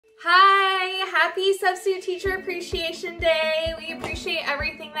Hi, happy Substitute Teacher Appreciation Day. We appreciate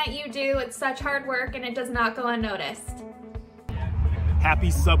everything that you do. It's such hard work and it does not go unnoticed.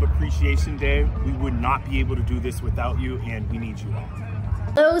 Happy Sub Appreciation Day. We would not be able to do this without you, and we need you all.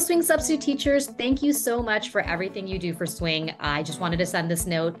 Hello, Swing Substitute teachers. Thank you so much for everything you do for Swing. I just wanted to send this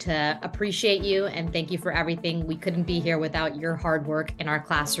note to appreciate you and thank you for everything. We couldn't be here without your hard work in our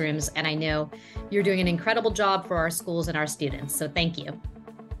classrooms, and I know you're doing an incredible job for our schools and our students, so thank you.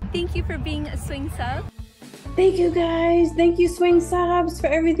 Thank you for being a Swing Sub. Thank you guys. Thank you, Swing Subs, for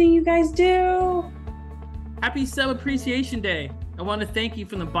everything you guys do. Happy Sub Appreciation Day. I want to thank you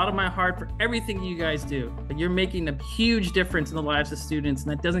from the bottom of my heart for everything you guys do. You're making a huge difference in the lives of students,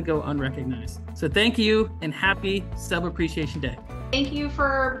 and that doesn't go unrecognized. So thank you, and happy Sub Appreciation Day. Thank you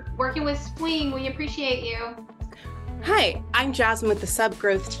for working with Swing. We appreciate you. Hi, I'm Jasmine with the Sub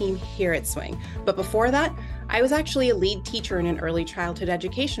Growth team here at Swing. But before that, I was actually a lead teacher in an early childhood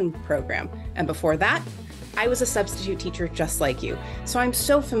education program. And before that, I was a substitute teacher just like you. So I'm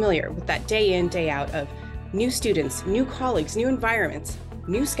so familiar with that day in, day out of new students, new colleagues, new environments,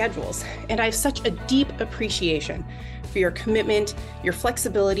 new schedules. And I have such a deep appreciation for your commitment, your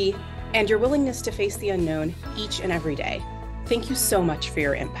flexibility, and your willingness to face the unknown each and every day. Thank you so much for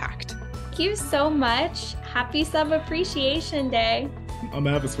your impact. Thank you so much. Happy Sub Appreciation Day. On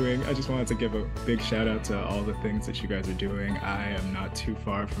behalf of Swing, I just wanted to give a big shout out to all the things that you guys are doing. I am not too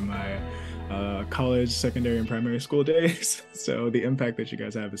far from my college, secondary, and primary school days. So the impact that you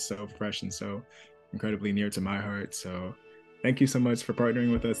guys have is so fresh and so incredibly near to my heart. So thank you so much for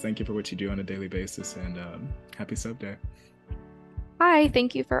partnering with us. Thank you for what you do on a daily basis, and happy Sub Day. Hi,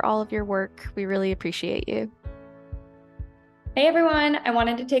 thank you for all of your work. We really appreciate you. Hey everyone, I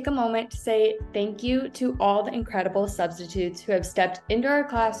wanted to take a moment to say thank you to all the incredible substitutes who have stepped into our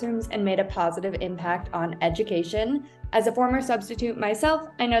classrooms and made a positive impact on education. As a former substitute myself,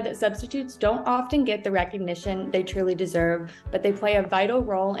 I know that substitutes don't often get the recognition they truly deserve, but they play a vital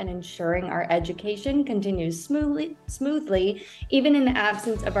role in ensuring our education continues smoothly, even in the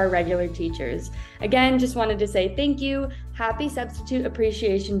absence of our regular teachers. Again, just wanted to say thank you. Happy Substitute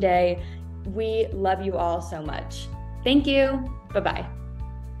Appreciation Day. We love you all so much. Thank you. Bye-bye.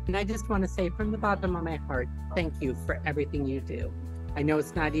 And I just want to say from the bottom of my heart, thank you for everything you do. I know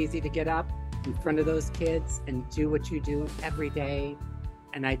it's not easy to get up in front of those kids and do what you do every day.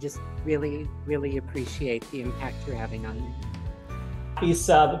 And I just really, really appreciate the impact you're having on me. Happy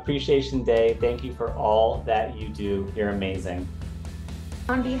Sub Appreciation Day. Thank you for all that you do. You're amazing.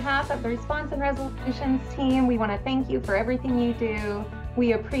 On behalf of the Response and Resolutions team, we want to thank you for everything you do.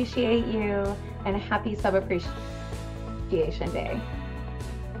 We appreciate you, and happy Sub Appreciation Day.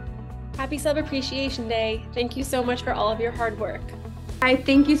 Happy Sub Appreciation Day. Thank you so much for all of your hard work. Hi,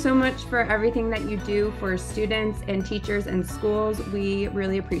 thank you so much for everything that you do for students and teachers and schools. We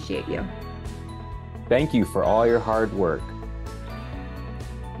really appreciate you. Thank you for all your hard work.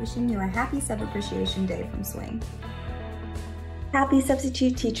 Wishing you a happy Sub Appreciation Day from Swing. Happy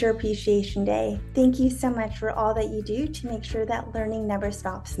Substitute Teacher Appreciation Day. Thank you so much for all that you do to make sure that learning never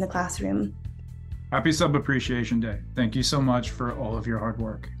stops in the classroom. Happy Sub Appreciation Day. Thank you so much for all of your hard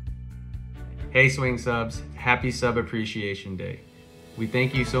work. Hey Swing Subs, happy Sub Appreciation Day. We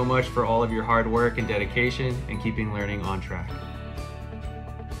thank you so much for all of your hard work and dedication and keeping learning on track.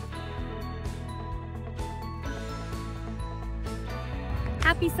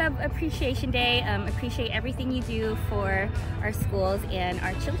 Happy Sub Appreciation Day. Appreciate everything you do for our schools and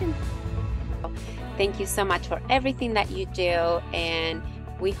our children. Thank you so much for everything that you do, and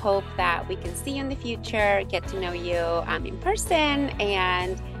we hope that we can see you in the future, get to know you in person,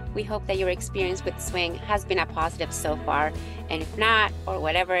 and we hope that your experience with Swing has been a positive so far. And if not, or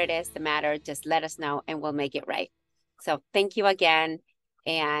whatever it is the matter, just let us know and we'll make it right. So thank you again,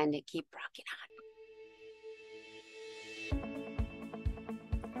 and keep rocking on.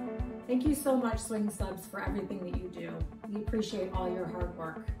 Thank you so much, Swing Subs, for everything that you do. We appreciate all your hard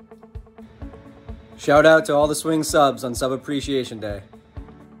work. Shout out to all the Swing Subs on Sub Appreciation Day.